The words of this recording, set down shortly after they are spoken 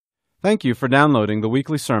Thank you for downloading the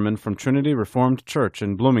weekly sermon from Trinity Reformed Church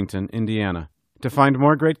in Bloomington, Indiana. To find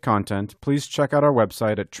more great content, please check out our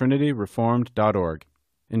website at trinityreformed.org.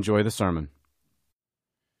 Enjoy the sermon.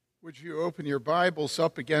 Would you open your Bibles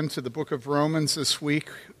up again to the book of Romans this week?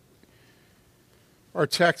 Our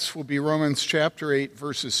text will be Romans chapter 8,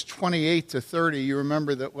 verses 28 to 30. You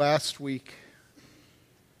remember that last week.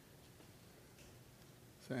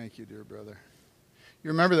 Thank you, dear brother. You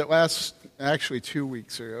remember that actually 2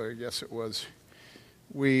 weeks ago, I guess it was,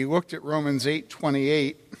 we looked at Romans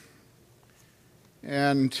 8:28,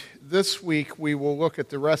 and this week we will look at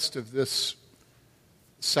the rest of this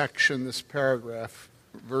section, this paragraph,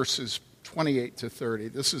 verses 28 to 30.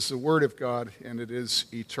 This is the Word of God, and it is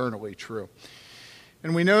eternally true.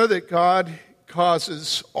 And we know that God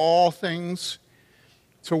causes all things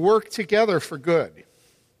to work together for good,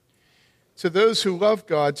 to those who love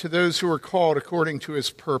God, to those who are called according to his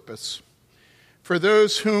purpose. For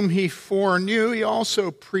those whom he foreknew, he also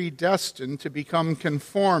predestined to become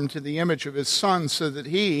conformed to the image of his Son, so that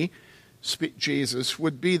he, Jesus,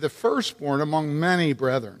 would be the firstborn among many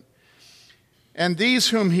brethren. And these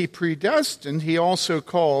whom he predestined, he also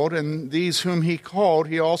called, and these whom he called,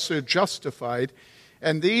 he also justified,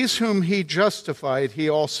 and these whom he justified, he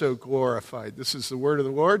also glorified. This is the word of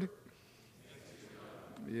the Lord?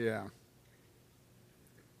 Yeah.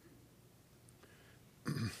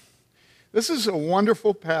 This is a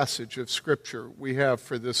wonderful passage of Scripture we have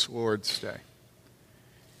for this Lord's Day.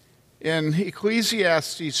 In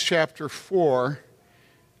Ecclesiastes chapter 4,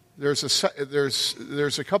 there's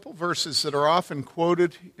a couple verses that are often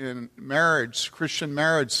quoted in Christian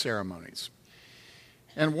marriage ceremonies.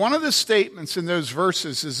 And one of the statements in those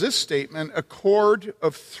verses is this statement: a cord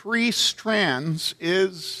of 3 strands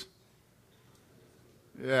is,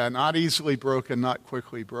 not easily broken, not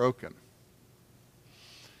quickly broken.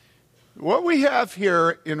 What we have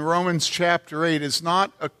here in Romans chapter 8 is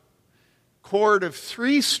not a cord of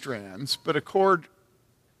 3 strands, but a cord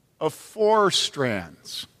of 4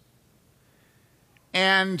 strands.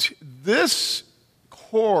 And this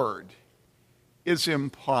cord is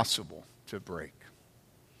impossible to break.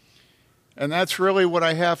 And that's really what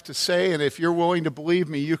I have to say, and if you're willing to believe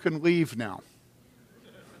me, you can leave now.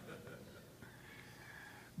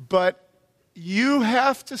 But you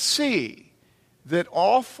have to see that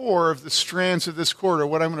all 4 of the strands of this cord, or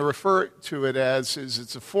what I'm going to refer to it as, is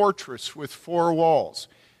it's a fortress with 4 walls.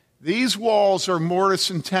 These walls are mortise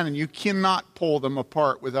and tenon. You cannot pull them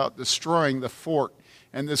apart without destroying the fort.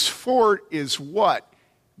 And this fort is what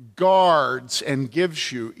guards and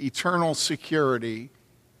gives you eternal security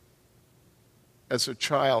as a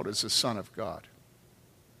child, as a son of God.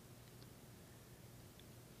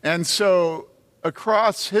 And so,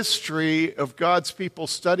 across history of God's people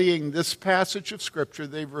studying this passage of Scripture,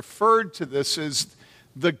 they've referred to this as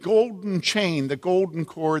the golden chain, the golden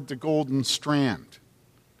cord, the golden strand.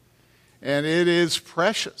 And it is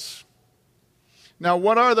precious. Now,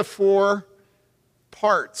 what are the 4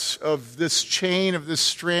 parts of this chain, of this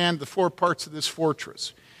strand, the 4 parts of this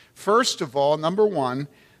fortress? First of all, number 1,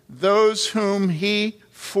 those whom he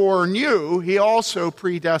foreknew, he also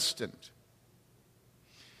predestined.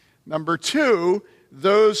 Number 2,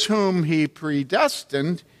 those whom he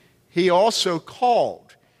predestined, he also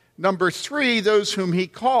called. Number 3, those whom he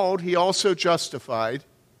called, he also justified.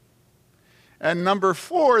 And number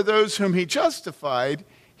 4, those whom he justified,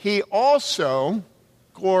 he also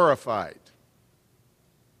glorified.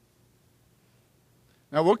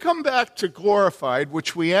 Now we'll come back to glorified,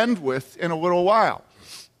 which we end with in a little while.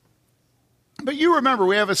 But you remember,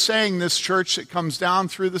 we have a saying in this church that comes down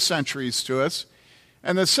through the centuries to us.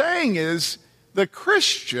 And the saying is, the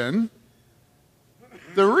Christian,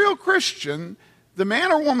 the real Christian, the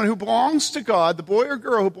man or woman who belongs to God, the boy or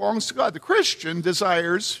girl who belongs to God, the Christian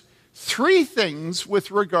desires 3 things with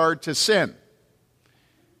regard to sin.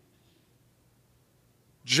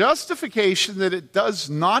 Justification, that it does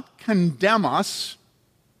not condemn us.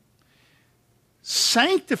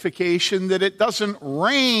 Sanctification, that it doesn't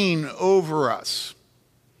reign over us.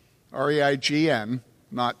 R-E-I-G-N,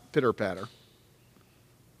 not pitter-patter.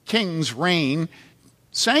 Kings reign.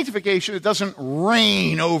 Sanctification, it doesn't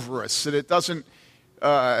reign over us, that it doesn't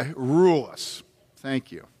rule us.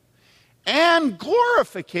 Thank you. And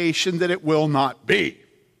glorification, that it will not be.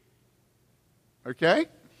 Okay?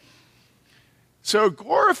 So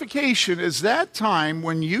glorification is that time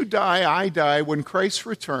when you die, I die, when Christ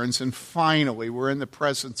returns, and finally we're in the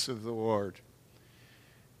presence of the Lord.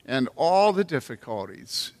 And all the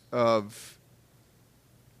difficulties of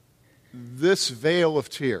this veil of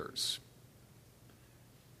tears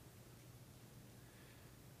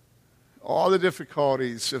all the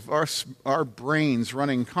difficulties of our brains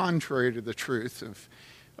running contrary to the truth, of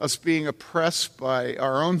us being oppressed by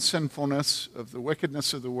our own sinfulness, of the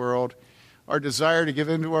wickedness of the world, our desire to give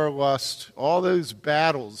in to our lust, all those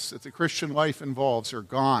battles that the Christian life involves are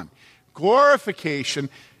gone. Glorification,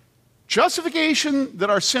 justification that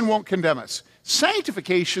our sin won't condemn us,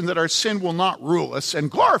 sanctification that our sin will not rule us,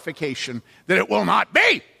 and glorification that it will not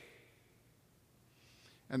be.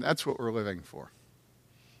 And that's what we're living for.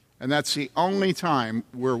 And that's the only time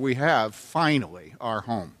where we have, finally, our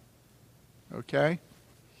home. Okay?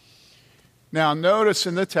 Now, notice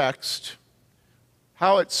in the text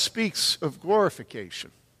how it speaks of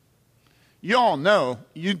glorification. You all know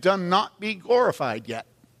you do not be glorified yet,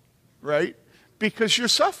 right? Because you're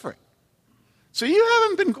suffering. So you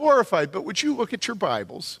haven't been glorified, but would you look at your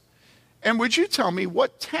Bibles and would you tell me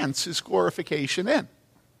what tense is glorification in?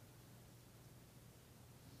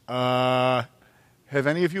 Have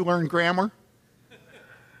any of you learned grammar?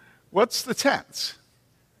 What's the tense?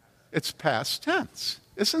 It's past tense.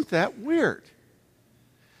 Isn't that weird?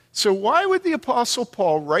 So why would the Apostle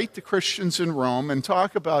Paul write to Christians in Rome and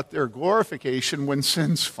talk about their glorification when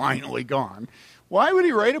sin's finally gone? Why would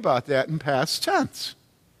he write about that in past tense?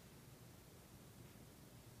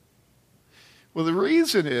 Well, the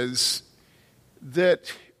reason is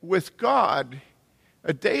that with God,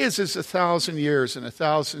 a day is as 1,000 years, and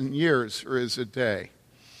 1,000 years are as a day.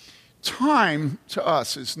 Time to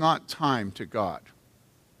us is not time to God.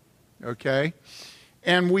 Okay?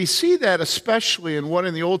 And we see that especially in what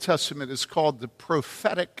in the Old Testament is called the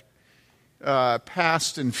prophetic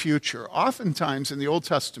past and future. Oftentimes in the Old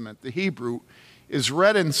Testament, the Hebrew is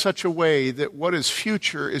read in such a way that what is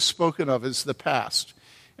future is spoken of as the past.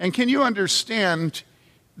 And can you understand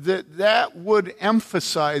that that would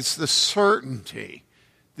emphasize the certainty,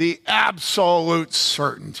 the absolute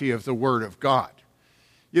certainty of the Word of God?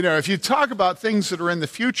 You know, if you talk about things that are in the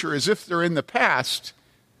future as if they're in the past,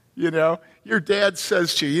 you know, your dad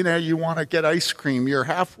says to you, you know, you want to get ice cream. You're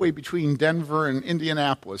halfway between Denver and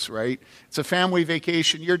Indianapolis, right? It's a family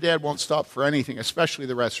vacation. Your dad won't stop for anything, especially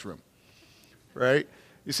the restroom, right?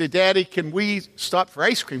 You say, Daddy, can we stop for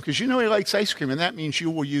ice cream? Because you know he likes ice cream, and that means you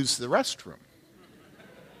will use the restroom.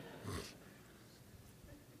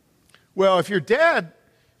 Well, if your dad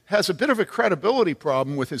has a bit of a credibility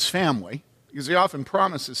problem with his family, because he often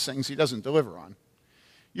promises things he doesn't deliver on,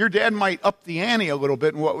 your dad might up the ante a little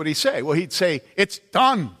bit, and what would he say? Well, he'd say, it's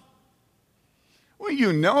done. Well,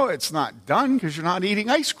 you know it's not done because you're not eating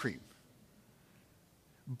ice cream.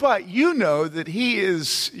 But you know that he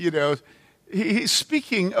is, you know, he's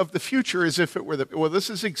speaking of the future as if it were well, this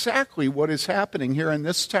is exactly what is happening here in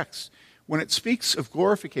this text when it speaks of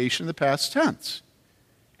glorification in the past tense.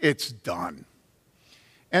 It's done.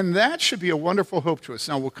 And that should be a wonderful hope to us.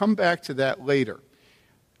 Now, we'll come back to that later.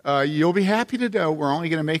 You'll be happy to know we're only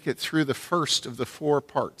going to make it through the first of the 4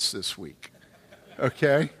 parts this week.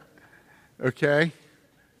 Okay? Okay?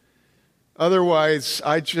 Otherwise,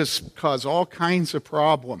 I just cause all kinds of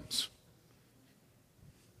problems.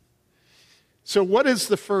 So what is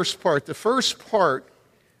the first part? The first part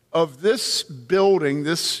of this building,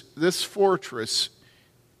 this fortress,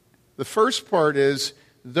 the first part is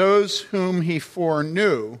those whom he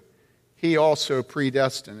foreknew, he also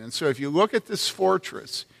predestined. And so if you look at this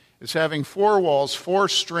fortress, it's having 4 walls, 4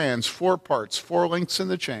 strands, 4 parts, 4 links in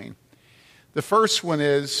the chain. The first one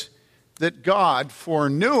is that God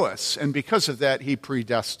foreknew us, and because of that, he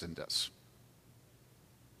predestined us.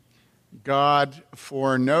 God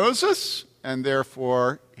foreknows us, and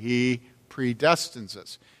therefore he predestines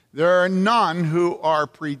us. There are none who are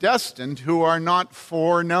predestined who are not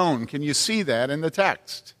foreknown. Can you see that in the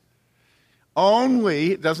text?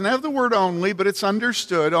 Only, it doesn't have the word only, but it's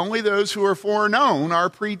understood, only those who are foreknown are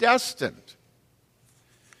predestined.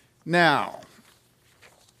 Now,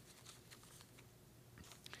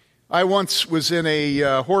 I once was in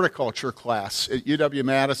a horticulture class at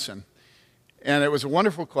UW-Madison, and it was a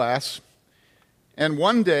wonderful class. And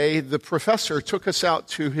one day, the professor took us out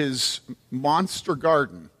to his monster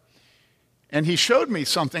garden, and he showed me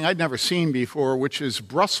something I'd never seen before, which is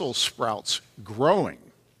Brussels sprouts growing.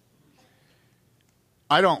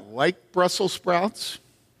 I don't like Brussels sprouts.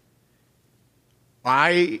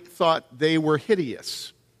 I thought they were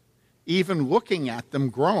hideous, even looking at them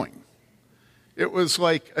growing. It was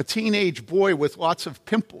like a teenage boy with lots of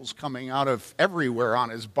pimples coming out of everywhere on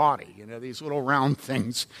his body. You know, these little round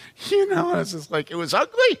things. You know, it's just like, it was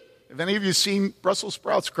ugly. Have any of you seen Brussels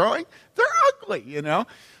sprouts growing? They're ugly, you know.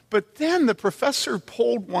 But then the professor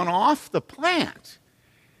pulled one off the plant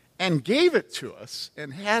and gave it to us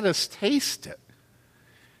and had us taste it.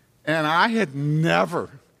 And I had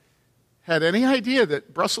never had any idea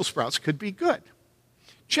that Brussels sprouts could be good.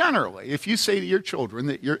 Generally, if you say to your children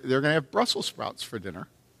that they're going to have Brussels sprouts for dinner,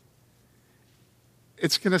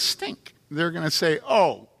 it's going to stink. They're going to say,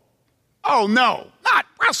 oh no, not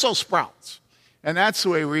Brussels sprouts. And that's the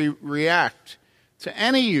way we react to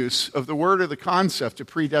any use of the word or the concept of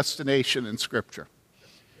predestination in Scripture.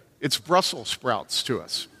 It's Brussels sprouts to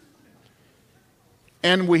us.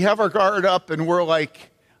 And we have our guard up and we're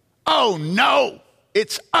like, oh no,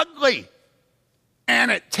 it's ugly and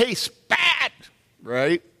it tastes bad,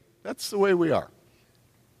 right? That's the way we are.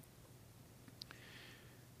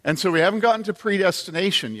 And so we haven't gotten to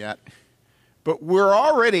predestination yet, but we're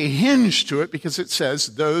already hinged to it because it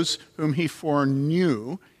says, those whom he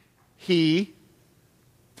foreknew, he,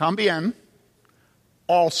 también,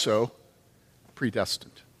 also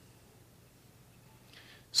predestined.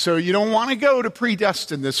 So you don't want to go to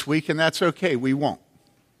predestined this week, and that's okay, we won't.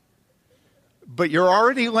 But you're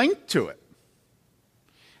already linked to it.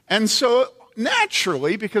 And so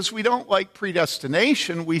naturally, because we don't like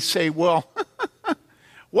predestination, we say, well,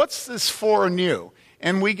 what's this foreknew?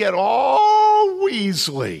 And we get all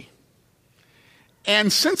Weasley.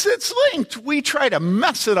 And since it's linked, we try to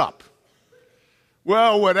mess it up.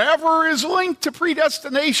 Well, whatever is linked to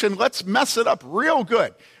predestination, let's mess it up real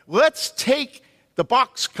good. Let's take the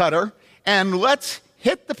box cutter and let's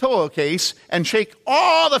hit the pillowcase and shake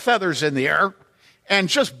all the feathers in the air and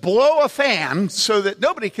just blow a fan so that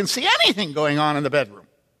nobody can see anything going on in the bedroom.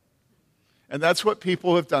 And that's what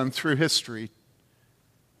people have done through history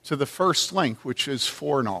to the first link, which is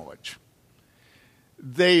foreknowledge.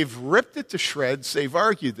 They've ripped it to shreds. They've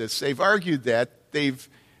argued this. They've argued that. They've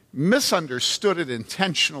misunderstood it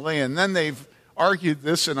intentionally, and then they've argued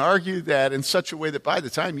this and argued that in such a way that by the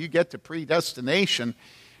time you get to predestination,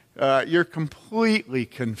 you're completely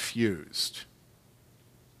confused.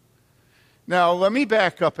 Now, let me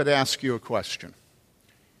back up and ask you a question.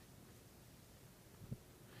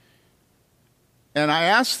 And I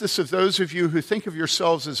ask this of those of you who think of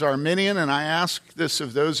yourselves as Arminian, and I ask this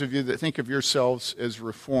of those of you that think of yourselves as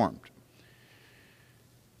Reformed.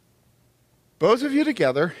 Both of you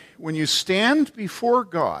together, when you stand before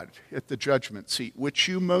God at the judgment seat, which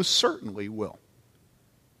you most certainly will,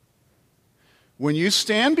 when you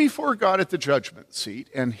stand before God at the judgment seat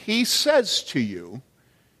and he says to you,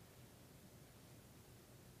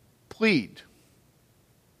 plead,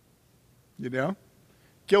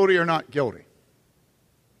 guilty or not guilty.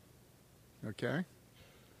 Okay?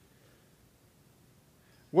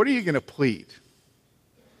 What are you going to plead?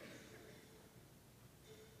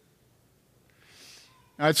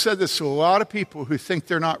 Now, I've said this to a lot of people who think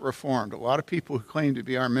they're not Reformed, a lot of people who claim to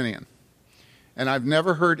be Arminian. And I've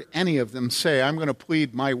never heard any of them say, I'm going to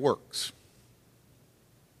plead my works.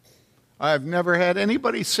 I've never had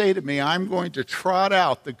anybody say to me, I'm going to trot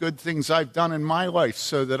out the good things I've done in my life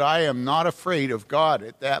so that I am not afraid of God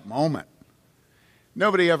at that moment.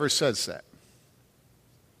 Nobody ever says that.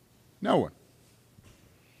 No one.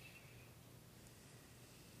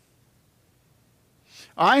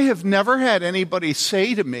 I have never had anybody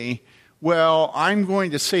say to me, well, I'm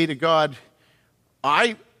going to say to God,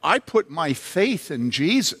 I put my faith in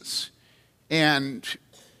Jesus, and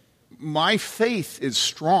my faith is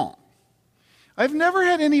strong. I've never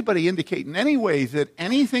had anybody indicate in any way that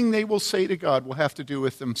anything they will say to God will have to do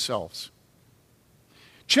with themselves.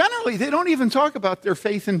 Generally, they don't even talk about their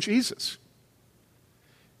faith in Jesus.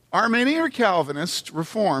 Arminian or Calvinist,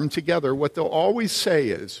 Reformed, together, what they'll always say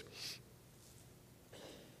is,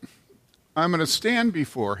 I'm going to stand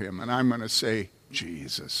before him and I'm going to say,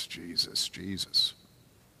 Jesus, Jesus, Jesus.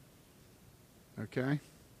 Okay?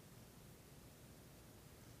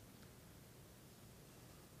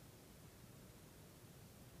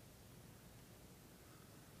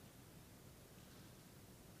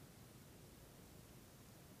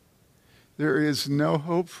 There is no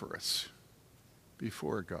hope for us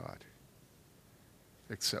before God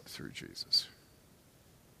except through Jesus.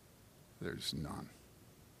 There's none.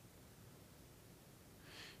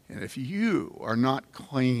 And if you are not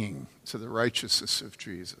clinging to the righteousness of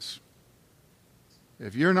Jesus,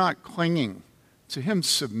 if you're not clinging to him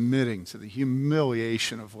submitting to the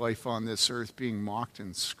humiliation of life on this earth, being mocked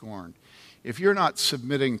and scorned, if you're not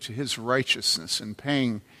submitting to his righteousness and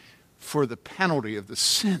paying for the penalty of the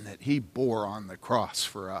sin that he bore on the cross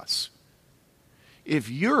for us, if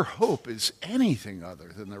your hope is anything other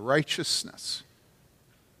than the righteousness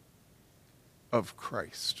of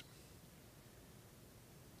Christ,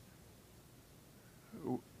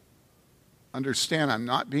 understand, I'm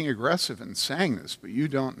not being aggressive in saying this, but you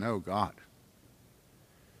don't know God.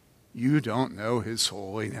 You don't know his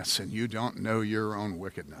holiness, and you don't know your own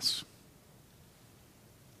wickedness.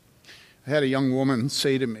 I had a young woman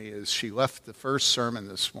say to me as she left the first sermon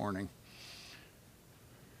this morning,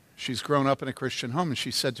 she's grown up in a Christian home, and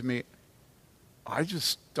she said to me, I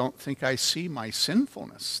just don't think I see my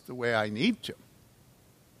sinfulness the way I need to.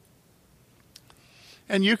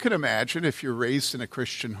 And you can imagine if you're raised in a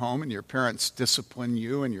Christian home and your parents discipline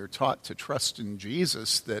you and you're taught to trust in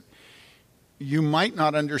Jesus, that you might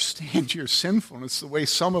not understand your sinfulness the way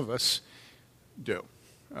some of us do.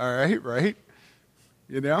 All right?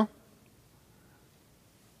 You know?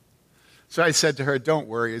 So I said to her, don't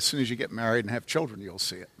worry, as soon as you get married and have children, you'll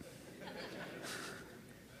see it.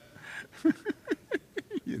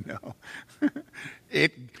 You know,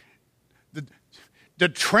 the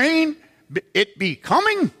train, it be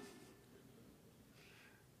coming.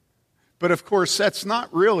 But of course, that's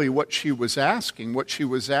not really what she was asking. What she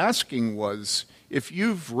was asking was, if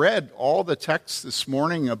you've read all the texts this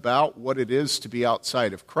morning about what it is to be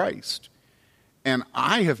outside of Christ, and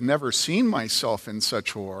I have never seen myself in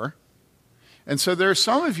such horror. And so there are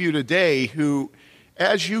some of you today who,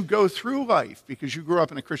 as you go through life, because you grew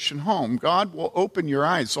up in a Christian home, God will open your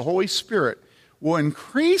eyes. The Holy Spirit will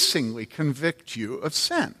increasingly convict you of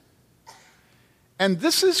sin. And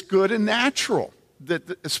this is good and natural,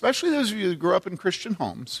 that especially those of you who grew up in Christian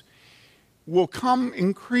homes will come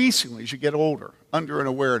increasingly as you get older under an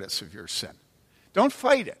awareness of your sin. Don't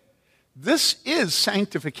fight it. This is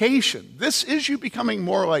sanctification. This is you becoming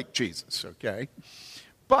more like Jesus, okay?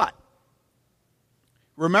 But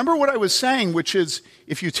remember what I was saying, which is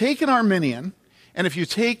if you take an Arminian and if you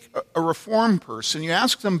take a Reformed person, you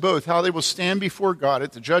ask them both how they will stand before God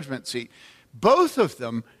at the judgment seat, both of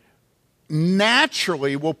them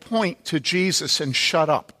naturally will point to Jesus and shut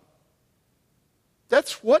up.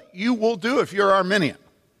 That's what you will do if you're Arminian.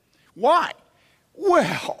 Why?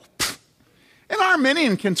 Well, an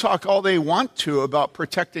Arminian can talk all they want to about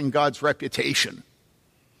protecting God's reputation.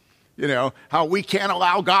 You know, how we can't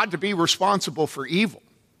allow God to be responsible for evil.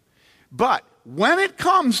 But when it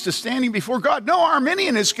comes to standing before God, no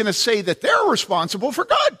Arminian is going to say that they're responsible for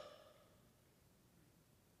good.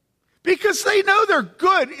 Because they know their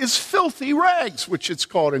good is filthy rags, which it's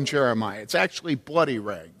called in Jeremiah. It's actually bloody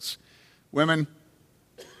rags. Women,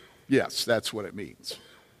 yes, that's what it means.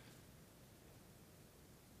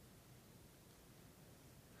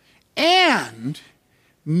 And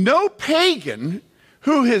no pagan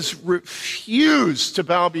who has refused to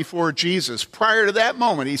bow before Jesus prior to that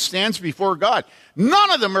moment, he stands before God, none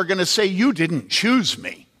of them are going to say, you didn't choose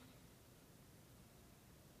me.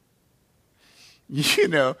 You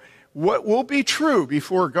know, what will be true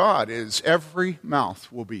before God is every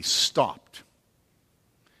mouth will be stopped.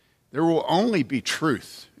 There will only be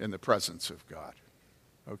truth in the presence of God.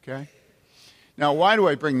 Okay? Now, why do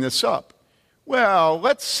I bring this up? Well,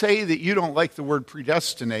 let's say that you don't like the word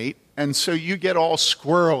predestinate, and so you get all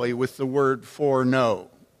squirrely with the word foreknow.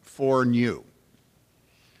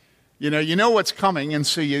 You know what's coming, and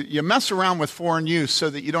so you mess around with foreknew so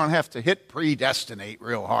that you don't have to hit predestinate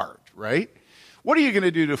real hard, right? What are you going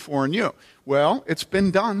to do to foreknew? Well, it's been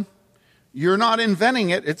done. You're not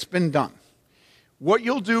inventing it, it's been done. What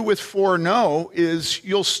you'll do with foreknow is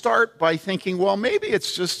you'll start by thinking, well, maybe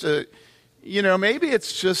it's just a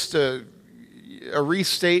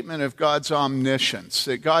restatement of God's omniscience,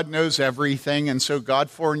 that God knows everything, and so God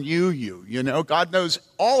foreknew you. You know, God knows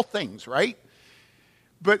all things, right?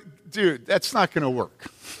 But, dude, that's not going to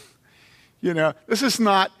work. This is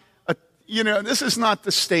not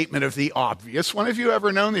the statement of the obvious. When have you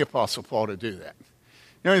ever known the Apostle Paul to do that?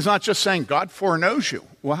 He's not just saying God foreknows you.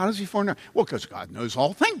 Well, how does he foreknow? Well, because God knows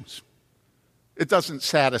all things. It doesn't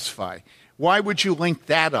satisfy. Why would you link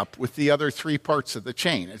that up with the other three parts of the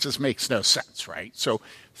chain? It just makes no sense, right? So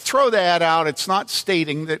throw that out. It's not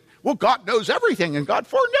stating that, well, God knows everything and God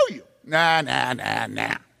foreknew you.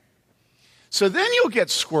 Nah. So then you'll get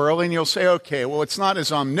squirrely and you'll say, okay, well, it's not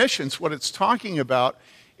his omniscience. What it's talking about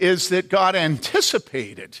is that God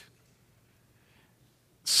anticipated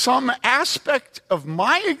some aspect of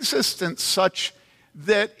my existence such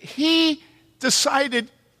that he decided,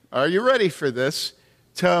 are you ready for this,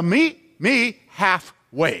 to meet me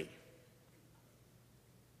halfway.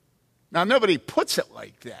 Now, nobody puts it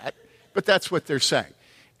like that, but that's what they're saying.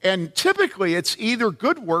 And typically, it's either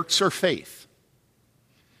good works or faith.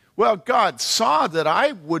 Well, God saw that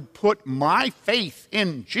I would put my faith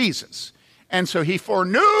in Jesus. And so he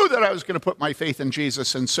foreknew that I was going to put my faith in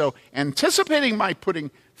Jesus. And so, anticipating my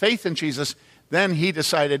putting faith in Jesus, then he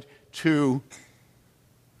decided to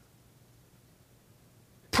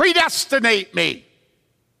predestinate me.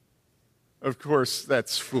 Of course,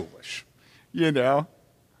 that's foolish.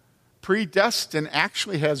 Predestined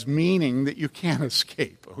actually has meaning that you can't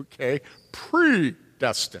escape, okay?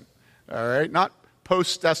 Predestined, all right? Not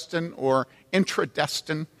post-destined or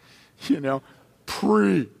intradestined,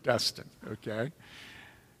 predestined, okay?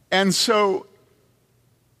 And so,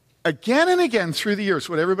 again and again through the years,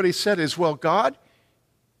 what everybody said is, well, God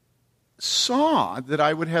saw that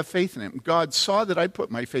I would have faith in him. God saw that I'd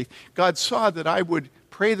put my faith. God saw that I would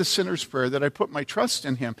pray the sinner's prayer, that I put my trust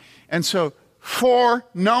in him. And so, for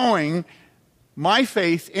knowing my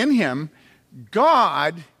faith in him,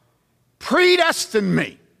 God predestined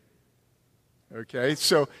me. Okay,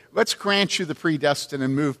 so let's grant you the predestined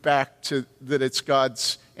and move back to that it's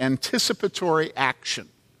God's anticipatory action.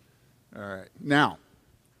 All right, now,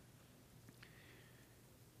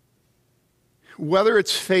 whether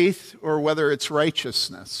it's faith or whether it's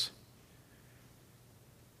righteousness,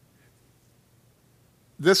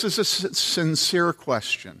 this is a sincere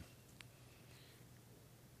question.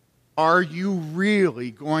 Are you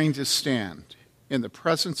really going to stand in the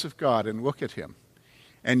presence of God and look at him,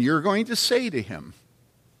 and you're going to say to him,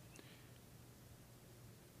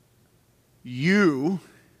 you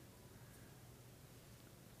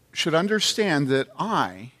should understand that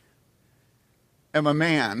I am a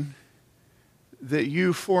man that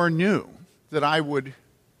you foreknew, that I would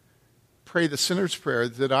pray the sinner's prayer,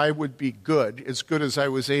 that I would be good as I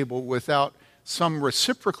was able, without some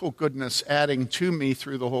reciprocal goodness adding to me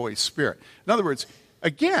through the Holy Spirit. In other words,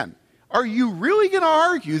 again, are you really going to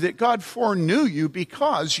argue that God foreknew you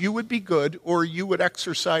because you would be good, or you would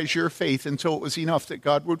exercise your faith until it was enough that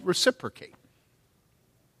God would reciprocate?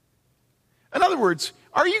 In other words,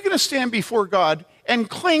 are you going to stand before God and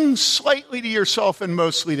cling slightly to yourself and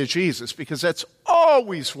mostly to Jesus, because that's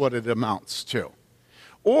always what it amounts to?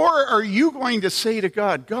 Or are you going to say to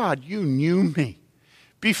God, God, you knew me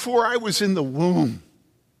before I was in the womb.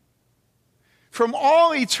 From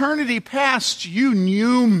all eternity past, you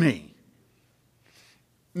knew me.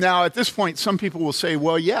 Now, at this point, some people will say,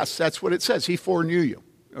 well, yes, that's what it says. He foreknew you,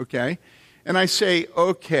 okay? And I say,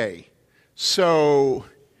 okay, so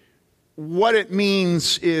what it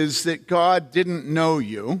means is that God didn't know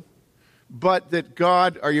you, but that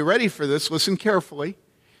God, are you ready for this? Listen carefully.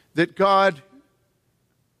 That God,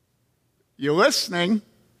 you listening?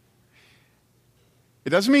 It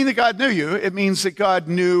doesn't mean that God knew you. It means that God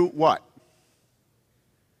knew what?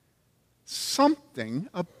 Something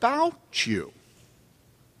about you.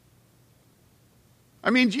 I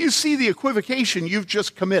mean, do you see the equivocation you've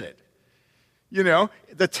just committed?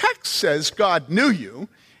 The text says God knew you,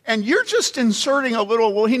 and you're just inserting a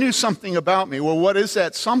little, well, he knew something about me. Well, what is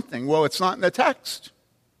that something? Well, it's not in the text.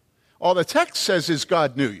 All the text says is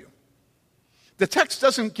God knew you. The text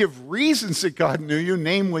doesn't give reasons that God knew you,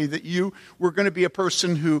 namely that you were going to be a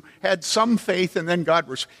person who had some faith and then God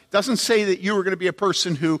was. It doesn't say that you were going to be a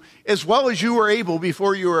person who, as well as you were able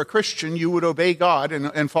before you were a Christian, you would obey God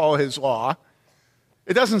and follow his law.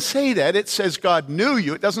 It doesn't say that. It says God knew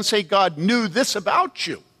you. It doesn't say God knew this about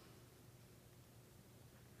you.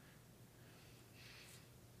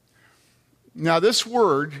 Now, this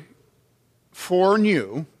word,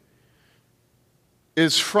 foreknew,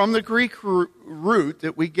 is from the Greek root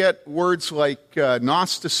that we get words like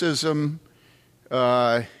Gnosticism.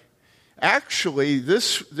 Actually,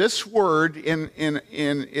 this word in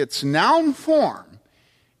its noun form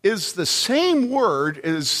is the same word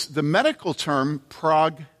as the medical term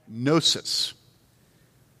prognosis.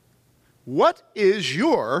 What is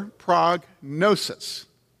your prognosis?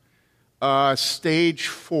 Stage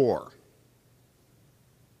 4.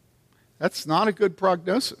 That's not a good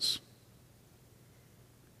prognosis.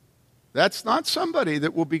 That's not somebody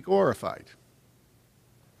that will be glorified,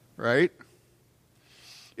 right?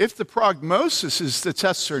 If the prognosis is the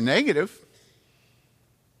tests are negative,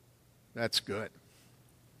 that's good.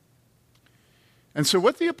 And so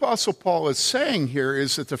what the Apostle Paul is saying here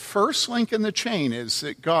is that the first link in the chain is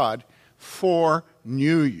that God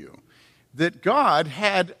foreknew you, that God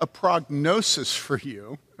had a prognosis for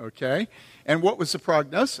you, okay? And what was the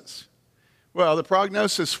prognosis? Well, the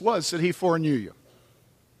prognosis was that he foreknew you.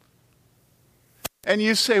 And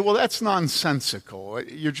you say, well, that's nonsensical.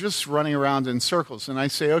 You're just running around in circles. And I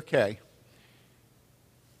say, okay,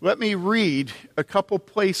 let me read a couple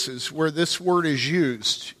places where this word is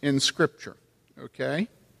used in Scripture, okay?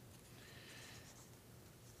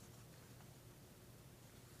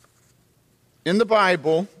 In the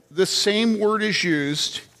Bible, this same word is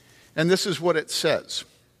used, and this is what it says.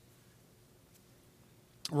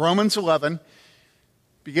 Romans 11,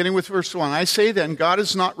 beginning with verse 1, I say then, God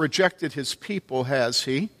has not rejected his people, has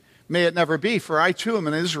he? May it never be, for I too am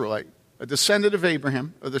an Israelite, a descendant of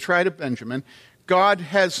Abraham, of the tribe of Benjamin. God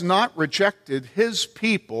has not rejected his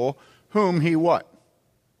people, whom he what?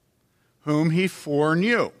 Whom he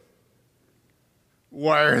foreknew.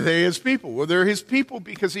 Why are they his people? Well, they're his people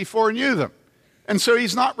because he foreknew them. And so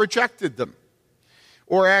he's not rejected them.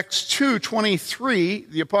 Or Acts 2:23,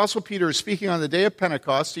 the Apostle Peter is speaking on the day of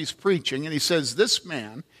Pentecost. He's preaching, and he says, this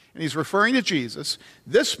man, and he's referring to Jesus,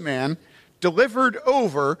 this man delivered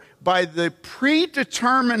over by the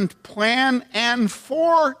predetermined plan and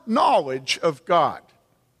foreknowledge of God.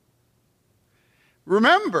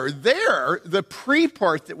 Remember, there, the pre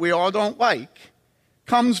part that we all don't like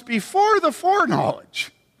comes before the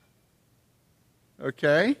foreknowledge.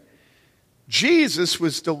 Okay? Jesus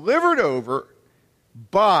was delivered over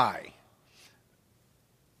by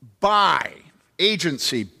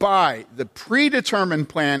agency, by the predetermined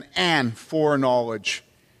plan and foreknowledge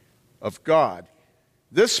of God.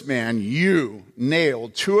 This man you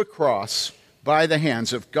nailed to a cross by the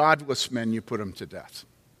hands of godless men, you put him to death.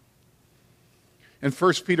 In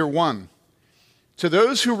 1 Peter 1, to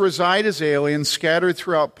those who reside as aliens scattered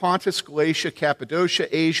throughout Pontus, Galatia, Cappadocia,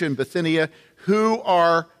 Asia, and Bithynia, who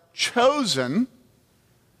are chosen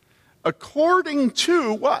according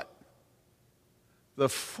to what? The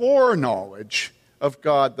foreknowledge of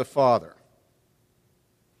God the Father.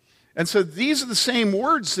 And so these are the same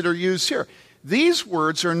words that are used here. These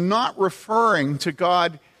words are not referring to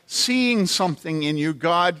God seeing something in you,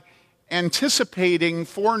 God anticipating,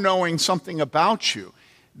 foreknowing something about you.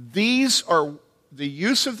 These are the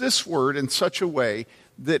use of this word in such a way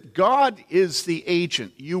that God is the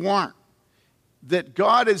agent, you aren't. That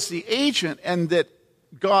God is the agent, and that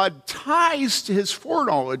God ties to his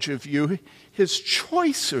foreknowledge of you, his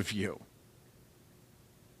choice of you.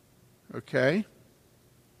 Okay?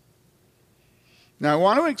 Now, I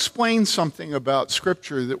want to explain something about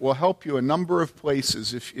Scripture that will help you a number of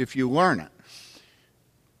places if you learn it.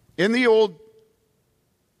 In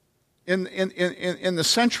the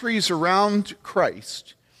centuries around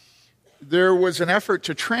Christ, there was an effort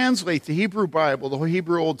to translate the Hebrew Bible, the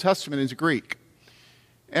Hebrew Old Testament, into Greek.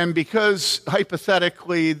 And because,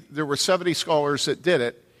 hypothetically, there were 70 scholars that did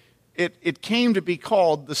it, it came to be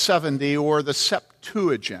called the 70 or the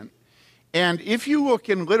Septuagint. And if you look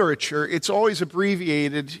in literature, it's always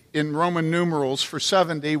abbreviated in Roman numerals for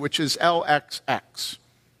 70, which is LXX.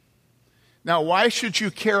 Now, why should you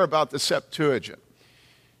care about the Septuagint?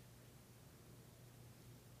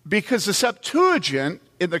 Because the Septuagint,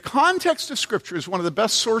 in the context of Scripture, is one of the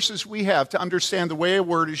best sources we have to understand the way a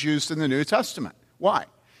word is used in the New Testament. Why?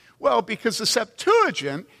 Well, because the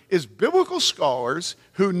Septuagint is biblical scholars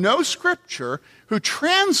who know Scripture, who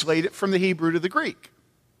translate it from the Hebrew to the Greek.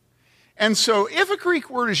 And so if a Greek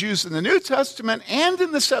word is used in the New Testament and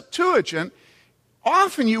in the Septuagint,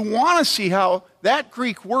 often you want to see how that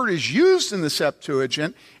Greek word is used in the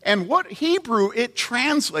Septuagint and what Hebrew it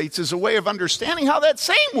translates as a way of understanding how that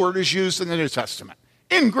same word is used in the New Testament,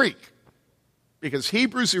 in Greek. Because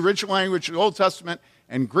Hebrew is the original language of the Old Testament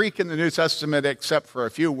and Greek in the New Testament, except for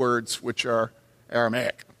a few words which are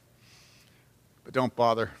Aramaic. But don't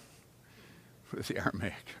bother with the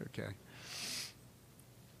Aramaic, okay?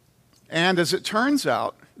 And as it turns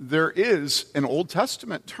out, there is an Old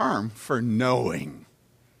Testament term for knowing.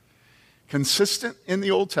 Consistent in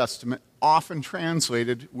the Old Testament, often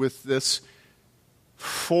translated with this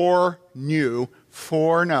foreknew,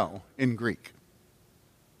 foreknow in Greek.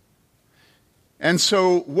 And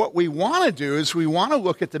so what we want to do is we want to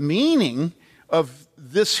look at the meaning of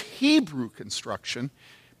this Hebrew construction,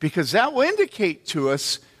 because that will indicate to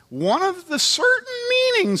us one of the certain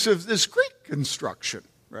meanings of this Greek construction,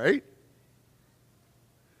 right?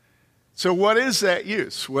 So what is that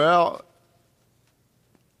use? Well,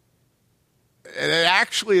 it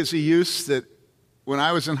actually is a use that when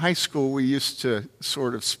I was in high school we used to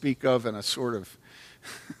sort of speak of in a sort of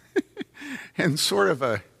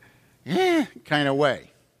kind of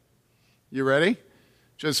way. You ready?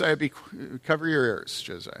 Josiah, cover your ears,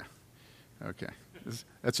 Josiah. Okay,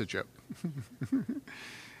 that's a joke.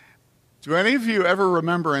 Do any of you ever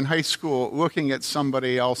remember in high school looking at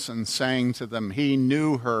somebody else and saying to them, he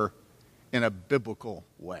knew her in a biblical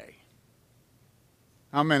way?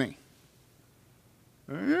 How many?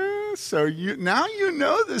 So now you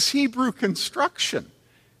know this Hebrew construction.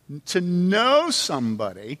 To know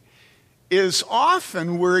somebody is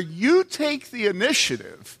often where you take the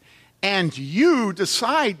initiative and you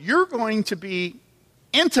decide you're going to be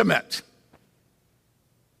intimate.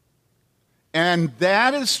 And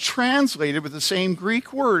that is translated with the same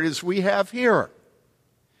Greek word as we have here.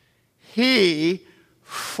 He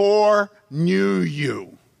foreknew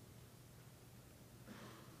you.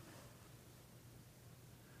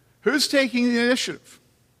 Who's taking the initiative?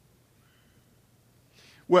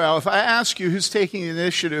 Well, if I ask you who's taking the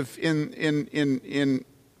initiative in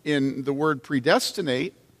the word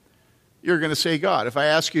predestinate, you're going to say God. If I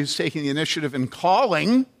ask you who's taking the initiative in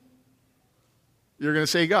calling, you're going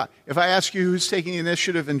to say God. If I ask you who's taking the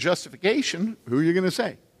initiative in justification, who are you going to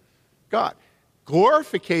say? God.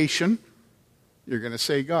 Glorification, you're going to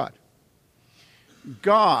say God.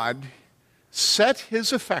 God set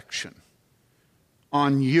his affection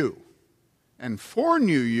on you and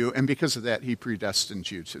foreknew you, and because of that, he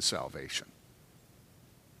predestined you to salvation.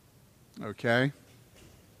 Okay?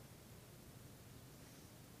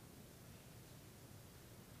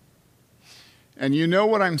 And you know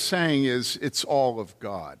what I'm saying is it's all of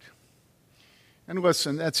God. And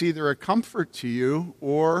listen, that's either a comfort to you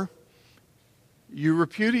or you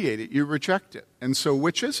repudiate it, you reject it. And so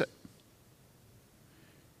which is it?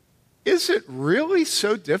 Is it really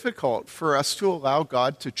so difficult for us to allow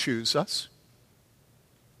God to choose us?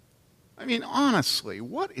 I mean, honestly,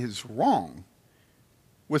 what is wrong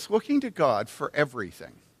with looking to God for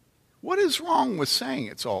everything? What is wrong with saying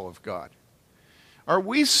it's all of God? Are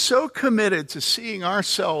we so committed to seeing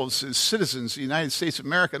ourselves as citizens of the United States of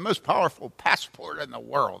America, the most powerful passport in the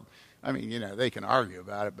world? I mean, they can argue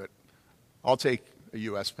about it, but I'll take a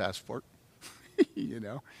U.S. passport.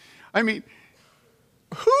 I mean,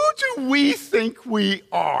 who do we think we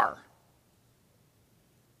are?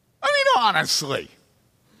 I mean, honestly.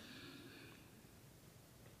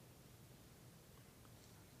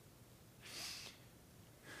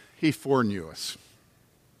 He foreknew us.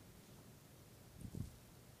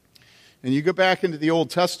 And you go back into the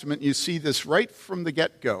Old Testament, you see this right from the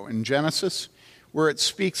get-go in Genesis, where it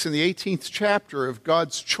speaks in the 18th chapter of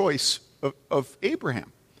God's choice of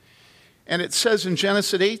Abraham. And it says in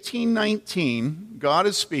Genesis 18:19, God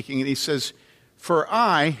is speaking, and he says, "For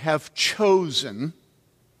I have chosen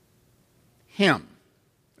him."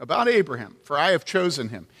 About Abraham, for I have chosen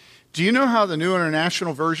him. Do you know how the New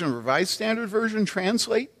International Version, Revised Standard Version,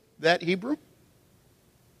 translate that Hebrew?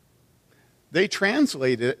 They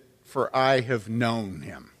translate it, "For I have known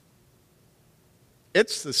him."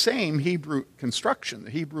 It's the same Hebrew construction,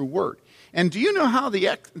 the Hebrew word. And do you know how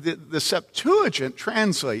the Septuagint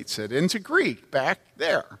translates it into Greek back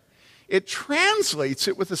there? It translates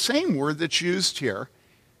it with the same word that's used here,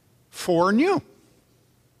 foreknew.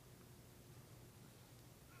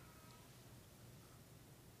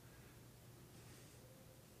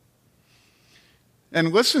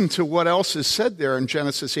 And listen to what else is said there in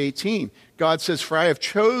Genesis 18. God says, "For I have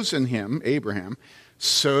chosen him," Abraham,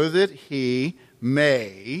 "so that he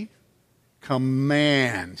may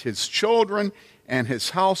command his children and his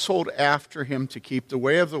household after him to keep the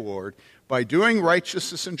way of the Lord by doing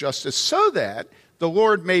righteousness and justice, so that the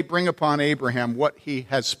Lord may bring upon Abraham what he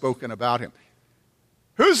has spoken about him."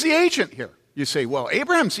 Who's the agent here? You say, well,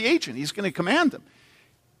 Abraham's the agent. He's going to command them.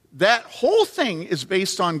 That whole thing is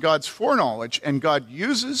based on God's foreknowledge, and God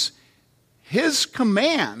uses his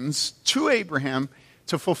commands to Abraham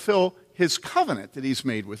to fulfill his covenant that he's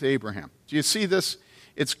made with Abraham. Do you see this?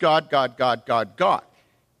 It's God, God, God, God, God.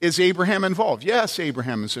 Is Abraham involved? Yes,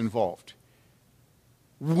 Abraham is involved.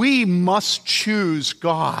 We must choose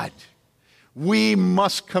God. We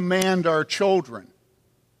must command our children.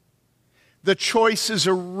 The choice is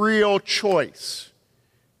a real choice.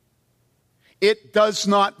 It does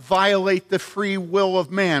not violate the free will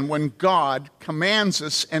of man when God commands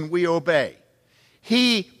us and we obey.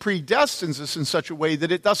 He predestines us in such a way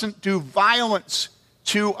that it doesn't do violence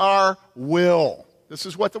to our will. This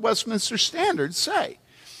is what the Westminster Standards say.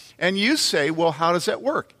 And you say, well, how does that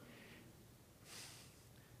work?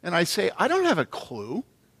 And I say, I don't have a clue.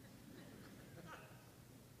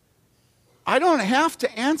 I don't have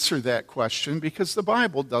to answer that question because the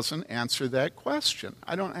Bible doesn't answer that question.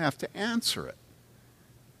 I don't have to answer it.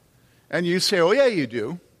 And you say, oh, yeah, you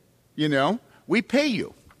do. We pay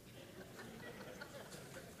you.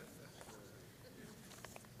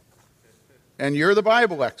 And you're the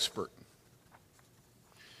Bible expert.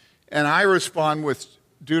 And I respond with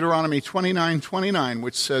Deuteronomy 29:29,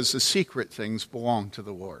 which says the secret things belong to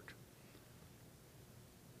the Lord,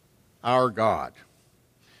 our God.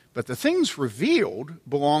 But the things revealed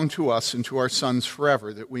belong to us and to our sons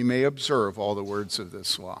forever, that we may observe all the words of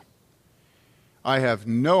this law. I have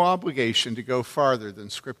no obligation to go farther than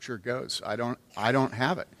Scripture goes. I don't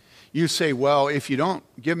have it. You say, well, if you don't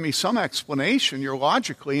give me some explanation, you're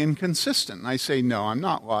logically inconsistent. And I say, no, I'm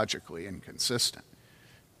not logically inconsistent.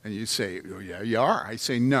 And you say, oh, yeah, you are. I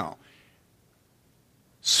say, no.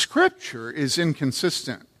 Scripture is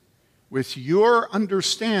inconsistent with your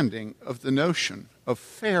understanding of the notion of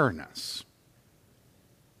fairness.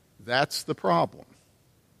 That's the problem.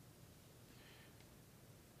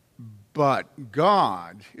 But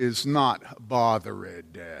God is not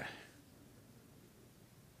bothered.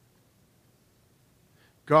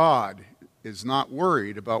 God is not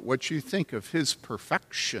worried about what you think of his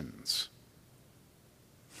perfections.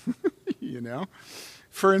 You know?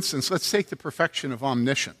 For instance, let's take the perfection of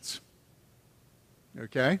omniscience.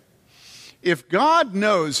 Okay? If God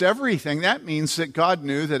knows everything, that means that God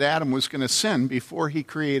knew that Adam was going to sin before he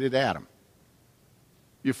created Adam.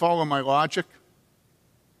 You follow my logic?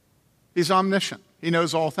 He's omniscient. He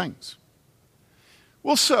knows all things.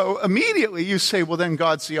 Well, so immediately you say, well, then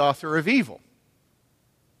God's the author of evil.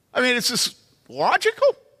 I mean, it's just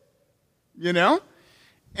logical, you know?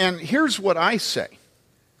 And here's what I say.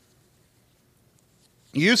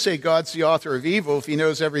 You say God's the author of evil if he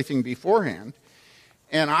knows everything beforehand.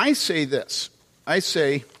 And I say this. I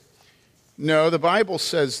say, no, the Bible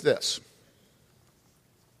says this.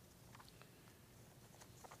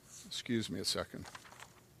 Excuse me a second.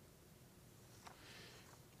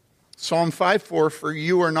 Psalm 5:4, for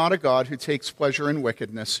you are not a God who takes pleasure in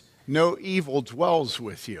wickedness. No evil dwells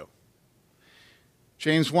with you.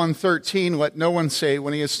 James 1:13, let no one say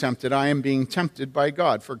when he is tempted, I am being tempted by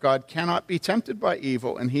God. For God cannot be tempted by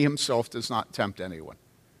evil, and he himself does not tempt anyone.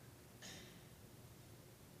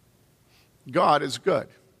 God is good.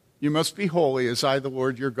 You must be holy as I, the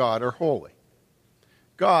Lord your God, are holy.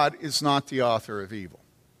 God is not the author of evil.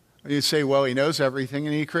 And you say, well, he knows everything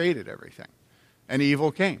and he created everything. And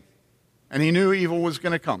evil came. And he knew evil was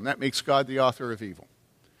going to come. That makes God the author of evil.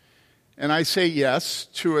 And I say yes,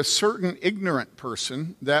 to a certain ignorant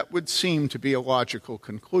person, that would seem to be a logical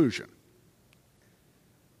conclusion.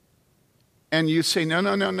 And you say,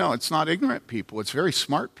 no, it's not ignorant people. It's very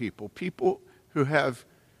smart people. People who have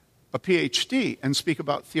a PhD and speak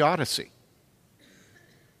about theodicy.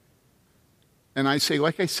 And I say,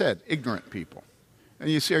 like I said, ignorant people. And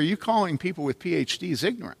you say, are you calling people with PhDs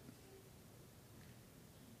ignorant?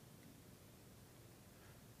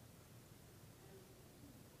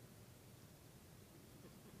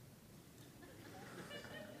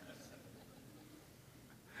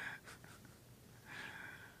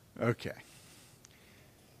 Okay.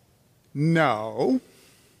 No.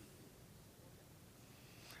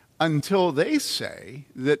 Until they say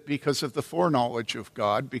that because of the foreknowledge of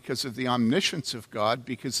God, because of the omniscience of God,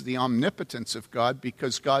 because of the omnipotence of God,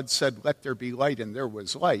 because God said, let there be light, and there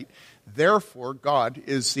was light, therefore God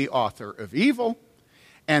is the author of evil.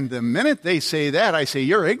 And the minute they say that, I say,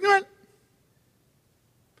 you're ignorant?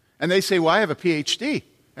 And they say, well, I have a PhD,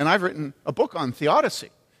 and I've written a book on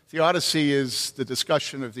theodicy. Theodicy is the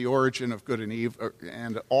discussion of the origin of good and evil,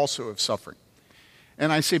 and also of suffering.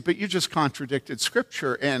 And I say, but you just contradicted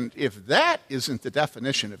Scripture, and if that isn't the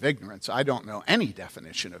definition of ignorance, I don't know any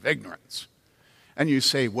definition of ignorance. And you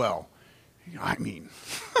say, well, I mean,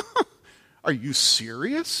 are you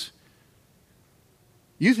serious?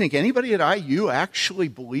 You think anybody at IU actually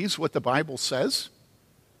believes what the Bible says?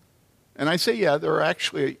 And I say, yeah, there are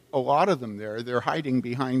actually a lot of them there. They're hiding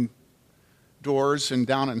behind doors and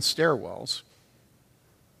down in stairwells.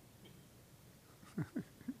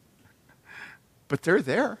 But they're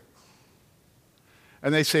there.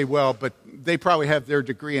 And they say, well, but they probably have their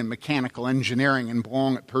degree in mechanical engineering and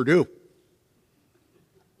belong at Purdue.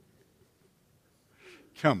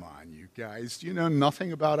 Come on, you guys. Do you know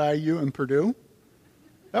nothing about IU and Purdue?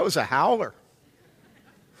 That was a howler.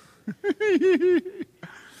 I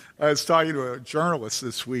was talking to a journalist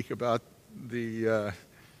this week about the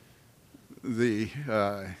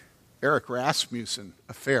Eric Rasmussen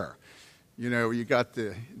affair. You know, you got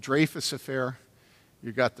the Dreyfus affair,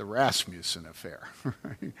 you got the Rasmussen affair.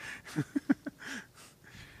 Right?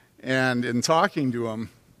 And in talking to him,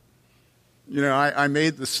 you know, I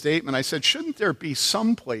made the statement, I said, shouldn't there be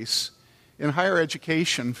some place in higher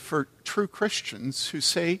education for true Christians who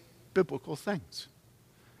say biblical things?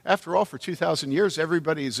 After all, for 2,000 years,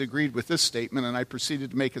 everybody has agreed with this statement, and I proceeded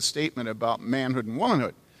to make a statement about manhood and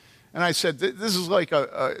womanhood. And I said, this is like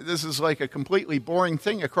a completely boring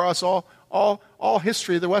thing across all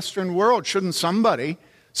history of the Western world. Shouldn't somebody,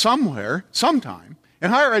 somewhere, sometime, in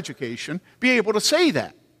higher education, be able to say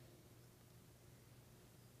that?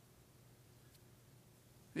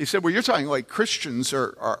 He said, well, you're talking like Christians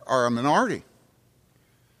are a minority.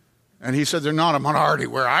 And he said, they're not a minority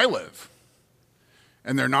where I live.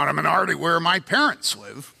 And they're not a minority where my parents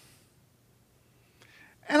live.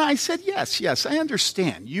 And I said, yes, I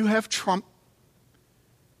understand. You have Trump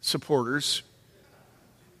supporters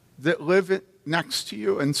that live next to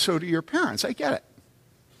you, and so do your parents. I get it.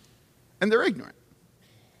 And they're ignorant.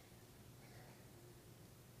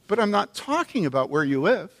 But I'm not talking about where you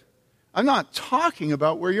live. I'm not talking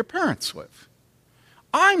about where your parents live.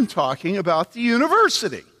 I'm talking about the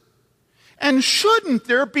university. And shouldn't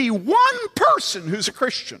there be one person who's a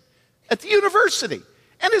Christian at the university?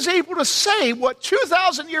 and is able to say what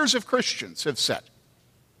 2,000 years of Christians have said.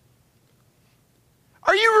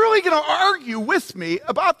 Are you really going to argue with me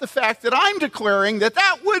about the fact that I'm declaring that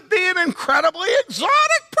that would be an incredibly exotic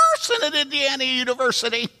person at Indiana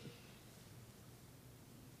University?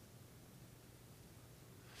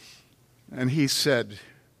 And he said,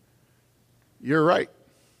 "You're right."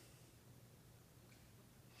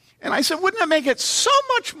 And I said, wouldn't it make it so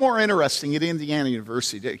much more interesting at Indiana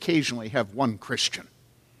University to occasionally have one Christian?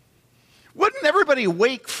 Wouldn't everybody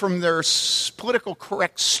wake from their political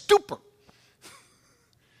correct stupor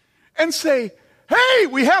and say, hey,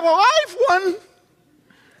 we have a live one?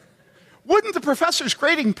 Wouldn't the professors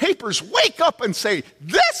grading papers wake up and say,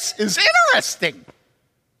 this is interesting?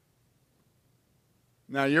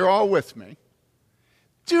 Now, you're all with me.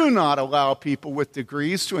 Do not allow people with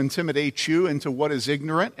degrees to intimidate you into what is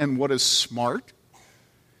ignorant and what is smart.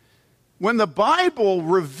 When the Bible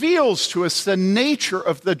reveals to us the nature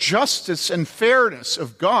of the justice and fairness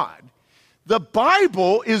of God, the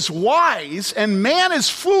Bible is wise and man is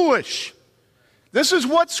foolish. This is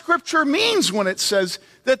what Scripture means when it says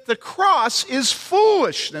that the cross is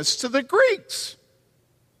foolishness to the Greeks.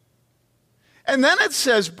 And then it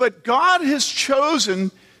says, but God has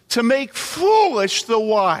chosen to make foolish the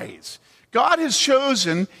wise. God has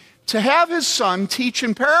chosen to have his Son teach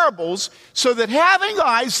in parables so that having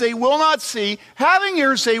eyes they will not see, having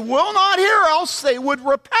ears they will not hear, else they would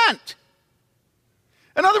repent.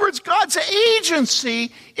 In other words, God's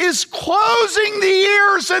agency is closing the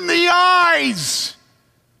ears and the eyes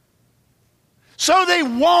so they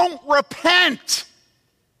won't repent.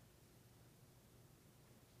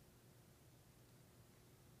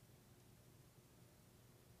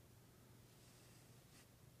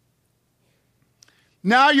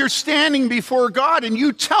 Now you're standing before God and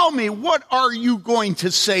you tell me, what are you going to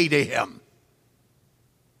say to him?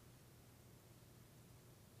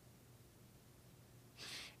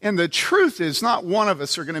 And the truth is, not one of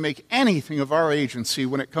us are going to make anything of our agency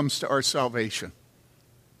when it comes to our salvation.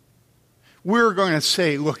 We're going to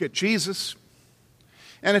say, look at Jesus.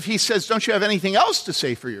 And if he says, don't you have anything else to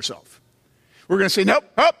say for yourself? We're going to say, nope,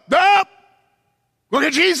 nope. Look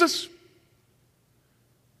at Jesus.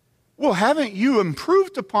 Well, haven't you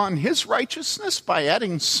improved upon his righteousness by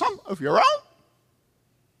adding some of your own?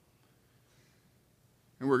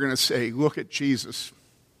 And we're going to say, look at Jesus.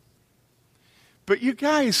 But you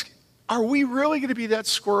guys, are we really going to be that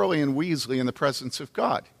squirrely and weaselly in the presence of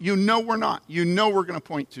God? You know we're not. You know we're going to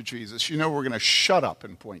point to Jesus. You know we're going to shut up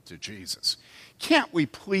and point to Jesus. Can't we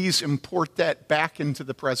please import that back into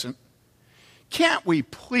the present? Can't we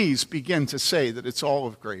please begin to say that it's all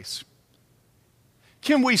of grace?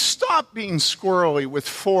 Can we stop being squirrely with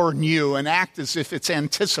for new and act as if it's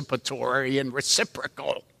anticipatory and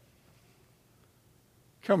reciprocal?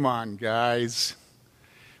 Come on, guys.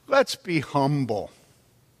 Let's be humble.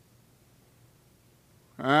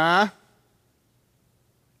 Can't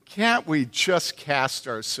we just cast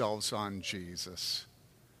ourselves on Jesus?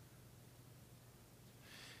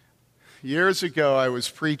 Years ago, I was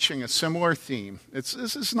preaching a similar theme. This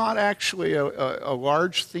is not actually a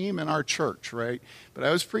large theme in our church, right? But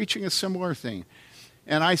I was preaching a similar theme.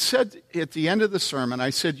 And I said at the end of the sermon,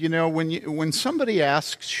 I said, you know, when somebody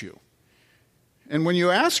asks you, and when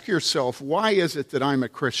you ask yourself, why is it that I'm a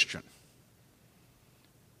Christian?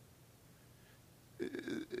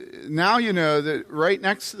 Now you know that right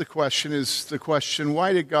next to the question is the question,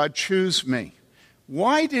 why did God choose me?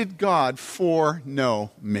 Why did God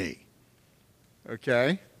foreknow me?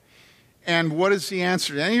 Okay? And what is the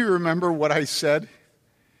answer? Any of you remember what I said?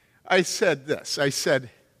 I said this. I said,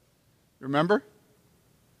 remember?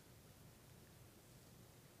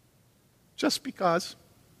 Just because.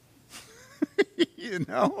 You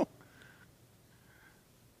know?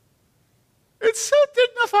 It's so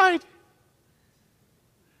dignified.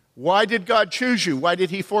 Why did God choose you? Why did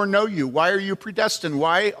he foreknow you? Why are you predestined?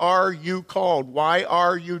 Why are you called? Why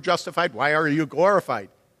are you justified? Why are you glorified?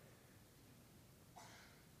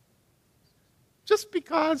 Just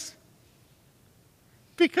because.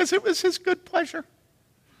 Because it was his good pleasure.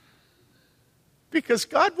 Because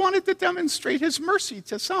God wanted to demonstrate his mercy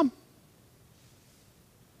to some.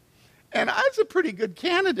 And I was a pretty good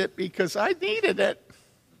candidate because I needed it.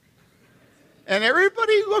 And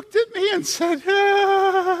everybody looked at me and said,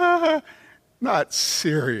 not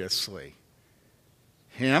seriously.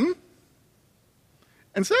 Him?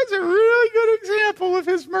 And so that's a really good example of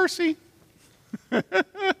his mercy.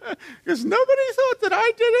 Because nobody thought that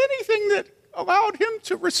I did anything that allowed him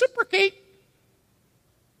to reciprocate.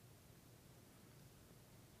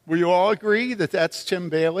 Will you all agree that that's Tim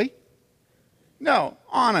Bailey? No,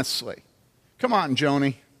 honestly. Come on,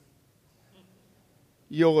 Joni.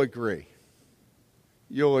 You'll agree.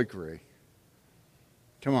 You'll agree.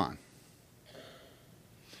 Come on.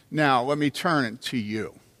 Now, let me turn it to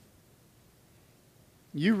you.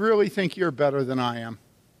 You really think you're better than I am?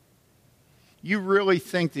 You really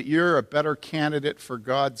think that you're a better candidate for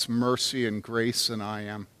God's mercy and grace than I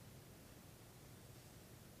am?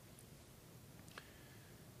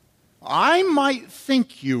 I might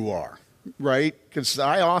think you are, right? Because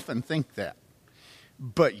I often think that.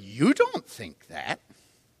 But you don't think that.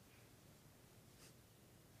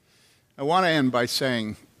 I want to end by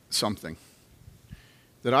saying something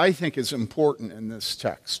that I think is important in this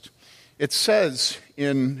text. It says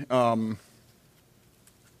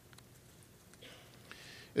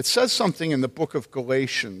something in the book of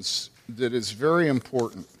Galatians that is very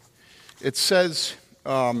important. It says,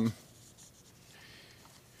 Galatians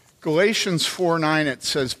 4:9, it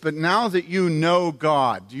says, "But now that you know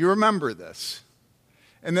God," do you remember this?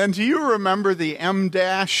 And then do you remember the M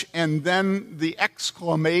dash and then the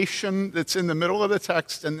exclamation that's in the middle of the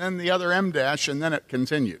text and then the other M dash and then it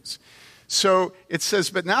continues? So it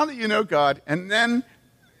says, "But now that you know God," and then,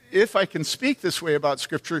 if I can speak this way about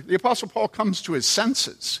Scripture, the Apostle Paul comes to his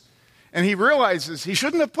senses and he realizes he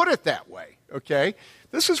shouldn't have put it that way, okay?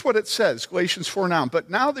 This is what it says, Galatians 4:9,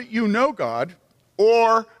 "But now that you know God,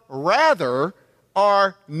 or rather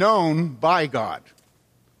are known by God."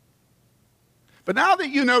 But now that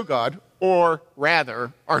you know God, or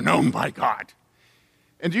rather are known by God.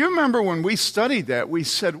 And do you remember when we studied that, we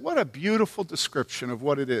said, what a beautiful description of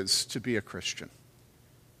what it is to be a Christian.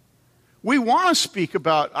 We want to speak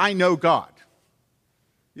about, I know God.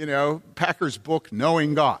 You know, Packer's book,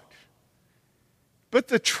 Knowing God. But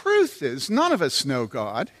the truth is, none of us know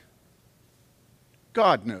God.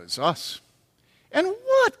 God knows us. And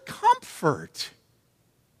what comfort!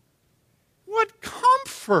 What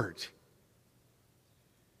comfort!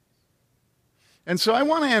 And so I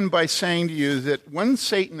want to end by saying to you that when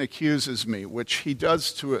Satan accuses me, which he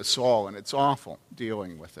does to us all, and it's awful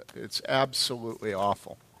dealing with it, it's absolutely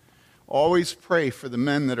awful. Always pray for the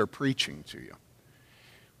men that are preaching to you.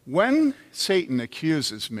 When Satan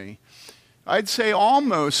accuses me, I'd say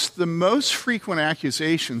almost the most frequent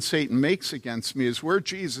accusation Satan makes against me is where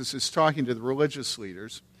Jesus is talking to the religious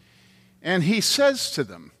leaders, and he says to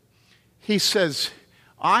them, he says,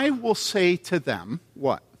 "I will say to them,"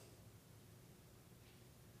 what?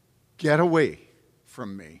 "Get away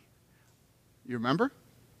from me." You remember?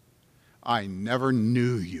 "I never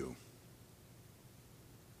knew you."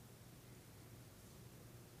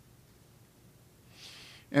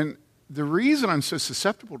 And the reason I'm so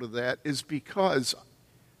susceptible to that is because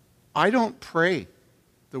I don't pray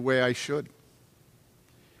the way I should.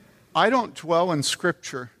 I don't dwell in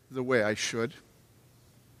Scripture the way I should.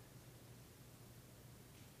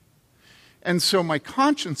 And so my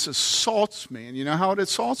conscience assaults me. And you know how it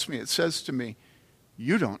assaults me? It says to me,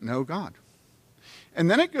 "You don't know God." And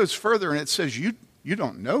then it goes further and it says, you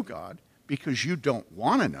don't know God because you don't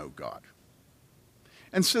want to know God.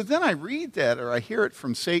 And so then I read that or I hear it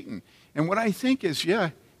from Satan. And what I think is, yeah,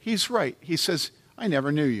 he's right. He says, "I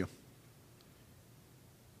never knew you."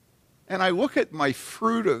 And I look at my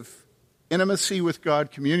fruit of intimacy with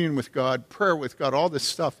God, communion with God, prayer with God, all this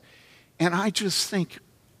stuff, and I just think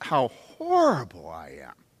how horrible I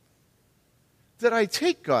am. That I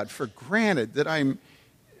take God for granted, that I'm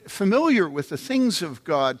familiar with the things of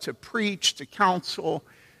God to preach, to counsel,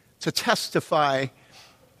 to testify,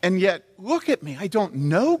 and yet, look at me, I don't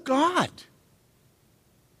know God.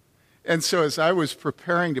 And so as I was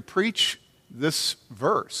preparing to preach this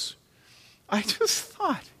verse, I just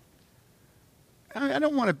thought, I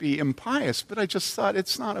don't want to be impious, but I just thought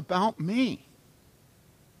it's not about me.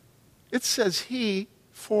 It says he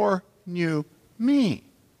foreknew me.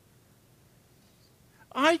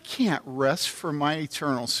 I can't rest for my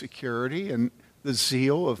eternal security and the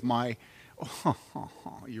zeal of my,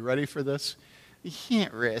 you ready for this? You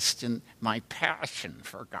can't rest in my passion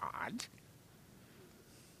for God.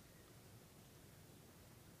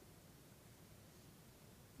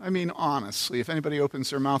 I mean, honestly, if anybody opens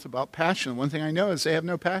their mouth about passion, one thing I know is they have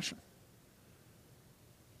no passion.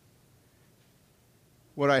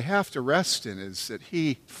 What I have to rest in is that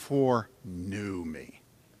he foreknew me.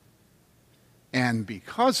 And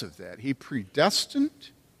because of that, he predestined,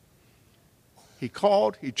 he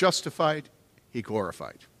called, he justified, he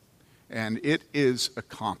glorified. And it is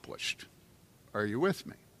accomplished. Are you with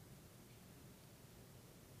me?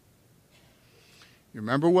 You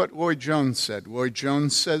remember what Lloyd Jones said? Lloyd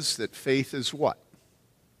Jones says that faith is what?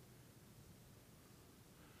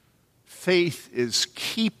 Faith is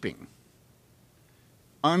keeping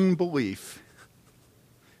unbelief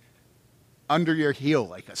under your heel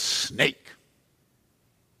like a snake.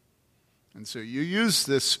 And so you use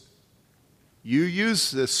this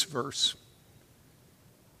verse.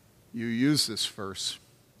 You use this verse.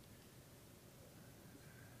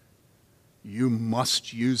 You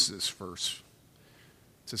must use this verse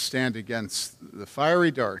to stand against the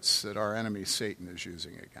fiery darts that our enemy Satan is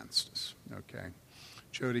using against us. Okay?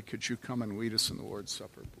 Jody, could you come and lead us in the Lord's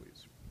Supper, please?